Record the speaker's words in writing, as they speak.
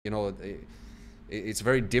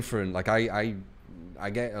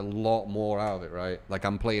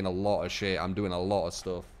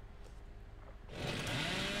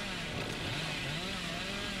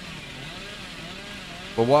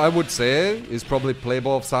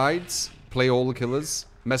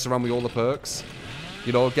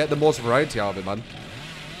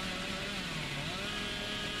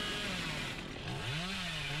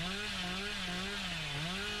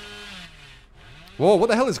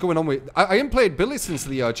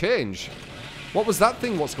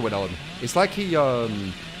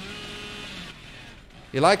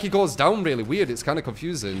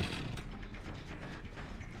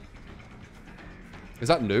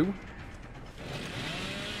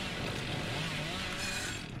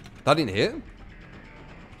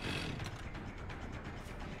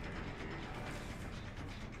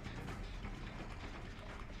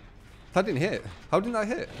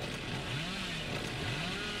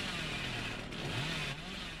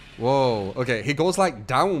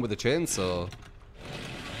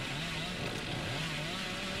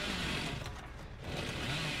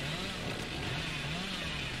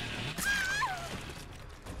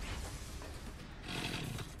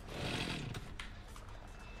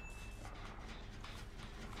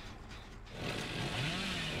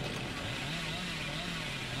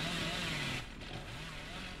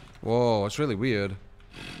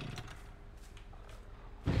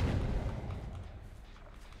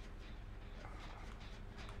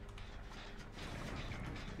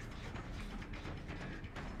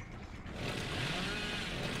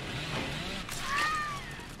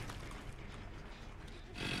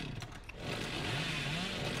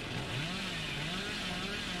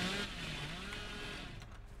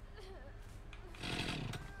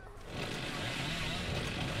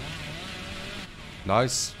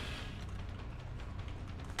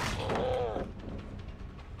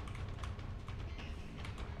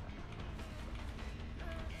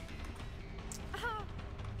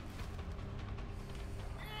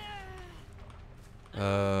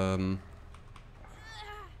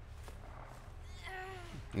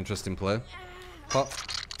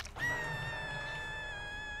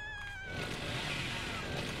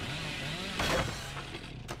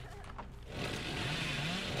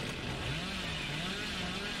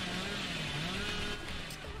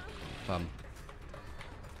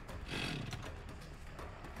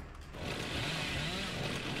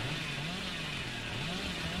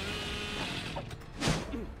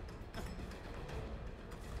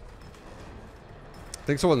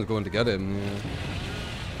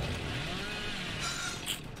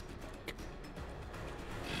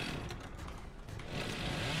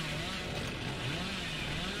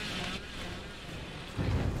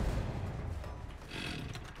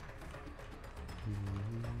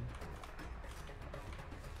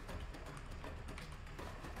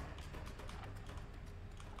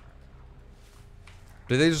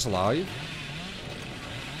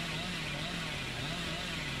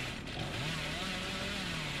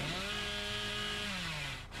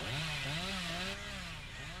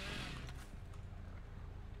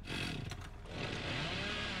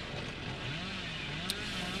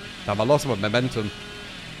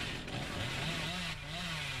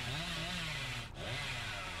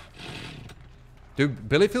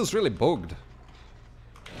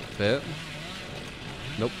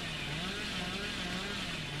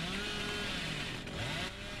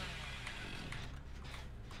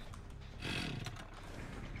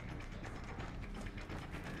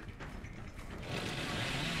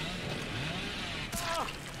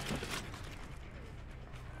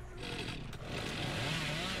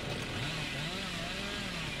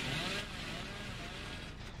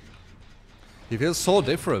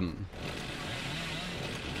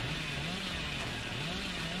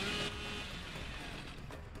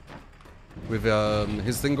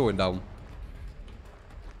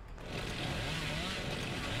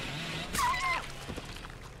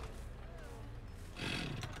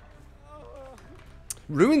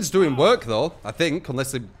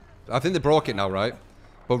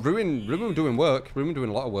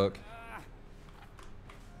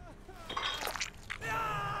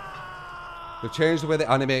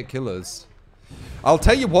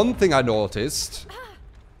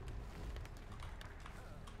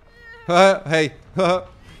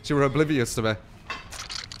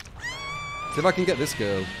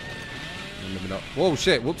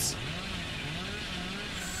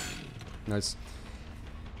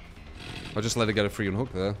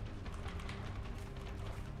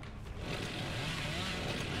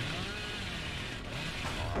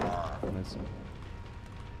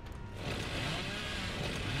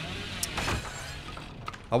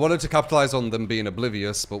I wanted to capitalize on them being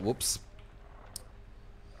oblivious, but whoops.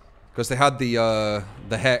 Because they had the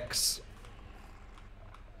Hex.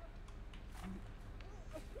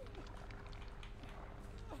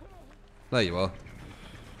 There you are.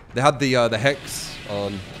 They had the Hex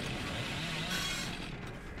on.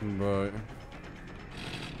 Right.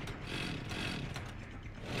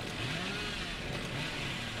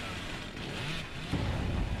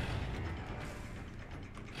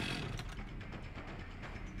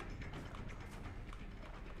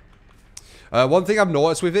 One thing I've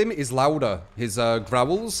noticed with him is louder. His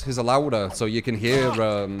growls, his are louder, so you can hear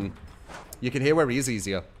where he is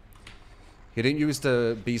easier. He didn't used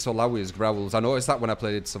to be so loud with his growls. I noticed that when I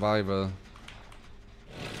played Survivor.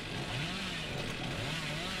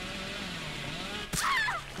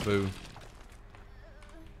 Boo.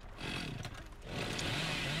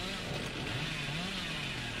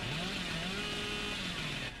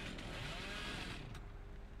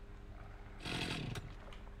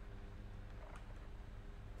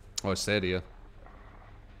 Oh, Stadia.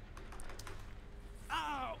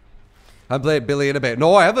 I played Billy in a bit.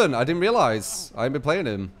 No, I haven't. I didn't realize. I haven't been playing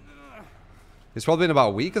him. It's probably been about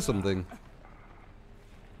a week or something.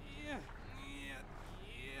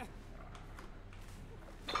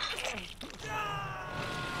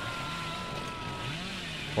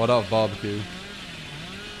 What up, barbecue?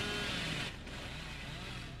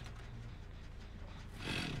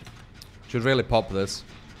 Should really pop this.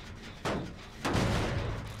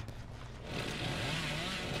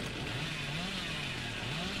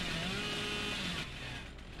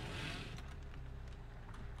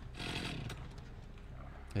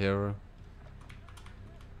 Hero.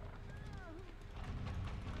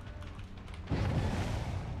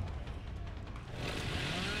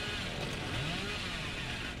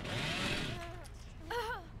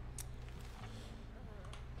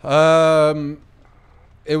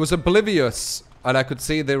 It was oblivious, and I could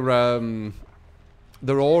see their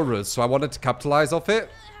auras, so I wanted to capitalize off it.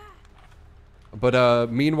 But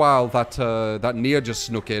meanwhile, that Nia just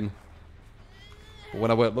snuck in when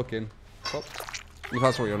I weren't looking. Oh,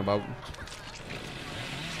 that's what you're on about.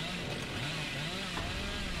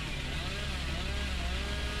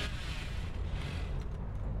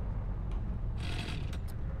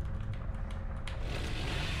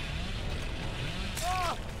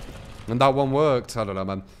 And that one worked. I don't know,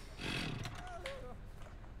 man.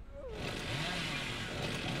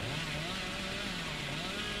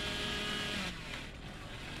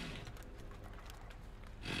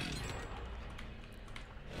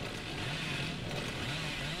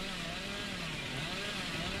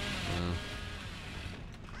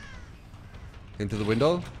 Into the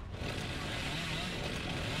window? No.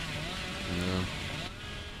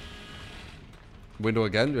 Window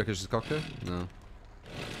again? Do you reckon she's cocked her? No.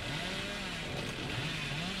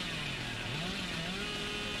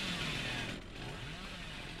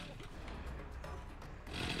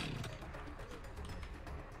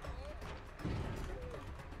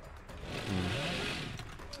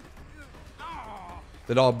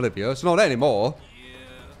 They're not oblivious. Not anymore.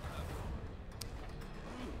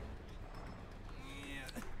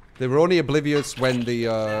 They were only oblivious when they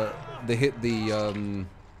hit the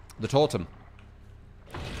totem.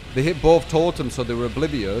 They hit both totems, so they were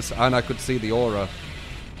oblivious, and I could see the aura.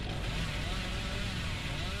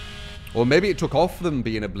 Or maybe it took off them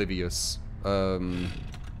being oblivious. And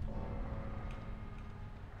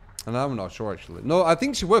I'm not sure, actually. No, I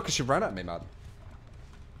think she worked because she ran at me, man.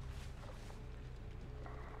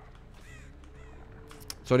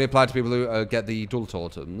 So only applied to people who get the dual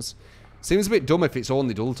totems. Seems a bit dumb if it's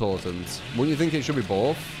only dual totems. Wouldn't you think it should be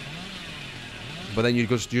both? But then you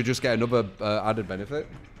just get another added benefit.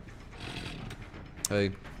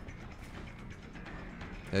 Hey.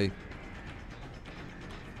 Hey.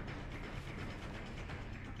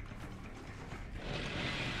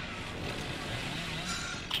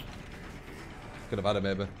 Could have had it,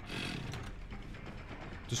 maybe.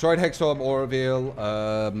 Destroyed Hexstorm, Aura Veil,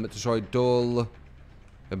 destroyed Dull,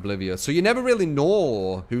 Oblivious. So you never really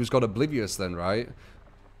know who's got Oblivious then, right?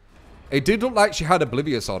 It did look like she had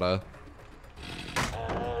Oblivious on her.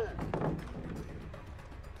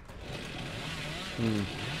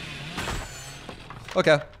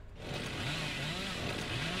 Okay.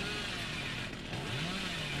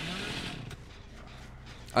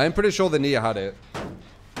 I am pretty sure the Nia had it.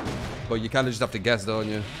 But you kind of just have to guess, don't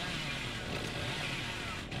you?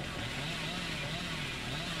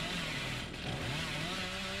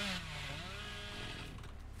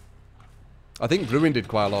 I think Ruin did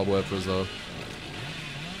quite a lot of work for us, though.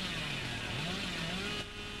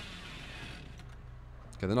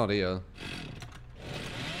 Okay, they're not here.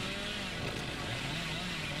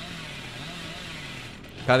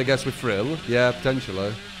 Kind of guess with Frill. Yeah,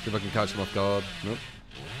 potentially. See if I can catch him off guard. Nope.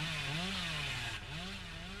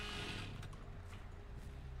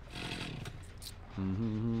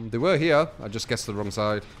 They were here. I just guessed the wrong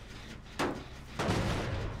side.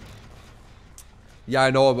 Yeah,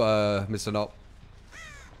 I know, Mr. Knop.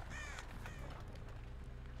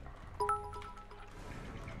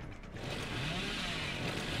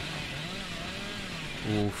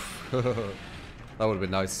 Oof. That would have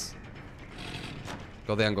been nice.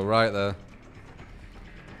 Got the angle right there.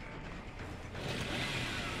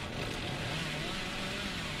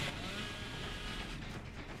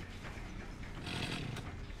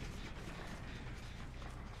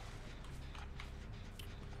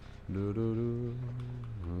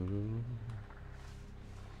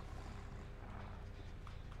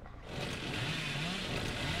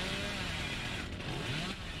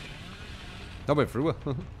 That went through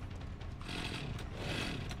her.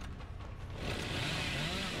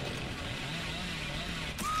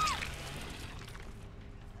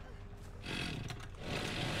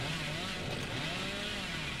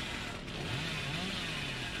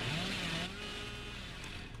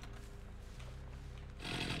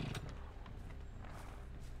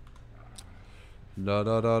 Da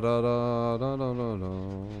da da da da da da da da.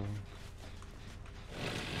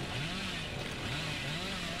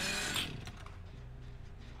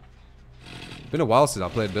 Been a while since I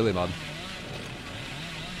played Billy, man.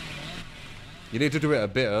 You need to do it a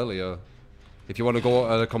bit earlier if you want to go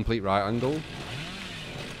at a complete right angle.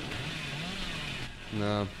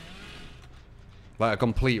 No. Like a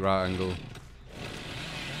complete right angle.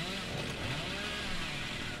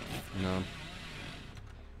 No.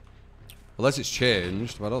 Unless it's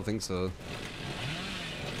changed, but I don't think so.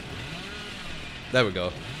 There we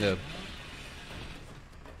go. Yeah.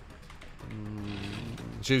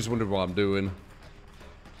 She just wondered what I'm doing.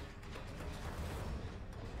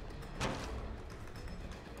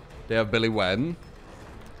 They have Billy when?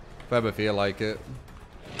 If I ever feel like it.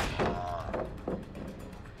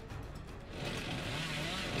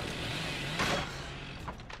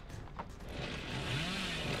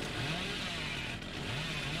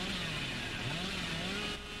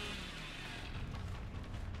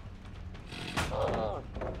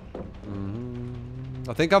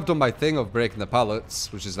 I think I've done my thing of breaking the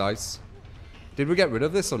pallets, which is nice. Did we get rid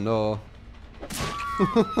of this or no?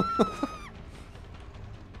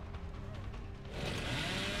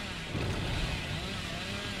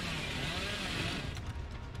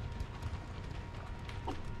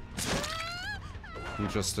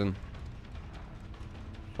 Interesting.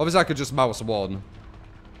 Obviously I could just mouse one.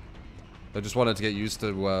 I just wanted to get used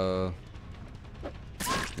to,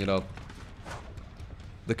 you know,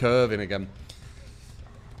 the curving again.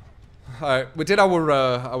 Alright, we did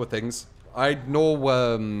our things. I had no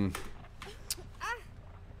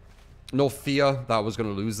fear that I was gonna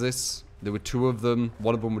lose this. There were two of them.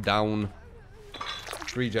 One of them were down.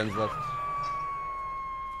 3 gens left.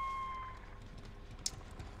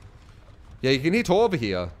 Yeah, you can hit over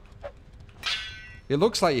here. It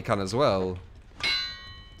looks like you can as well,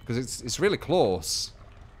 because it's really close.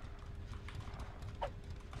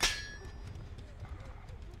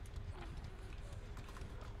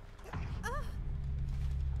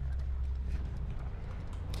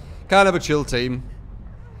 Kind of a chill team.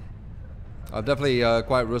 I'm definitely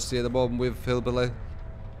quite rusty at the moment with Hillbilly.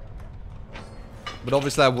 But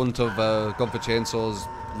obviously I wouldn't have gone for chainsaws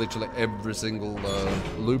literally every single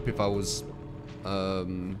loop if I was,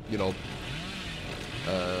 you know,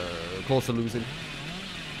 close to losing.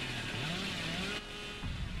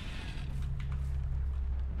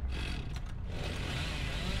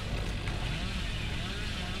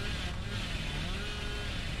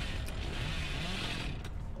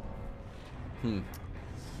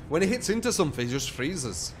 When it hits into something, it just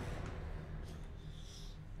freezes.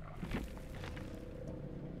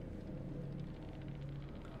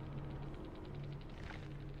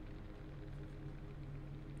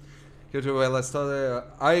 Go to let's start.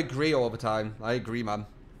 I agree all the time. I agree, man.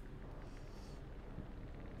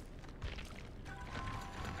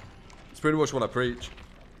 It's pretty much what I preach.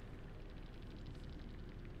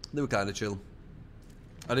 They were kind of chill.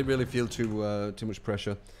 I didn't really feel too much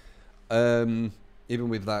pressure. Even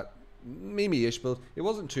with that Mimi-ish build, it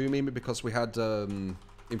wasn't too Mimi because we had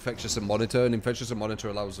Infectious and Monitor, and Infectious and Monitor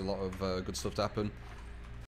allows a lot of good stuff to happen.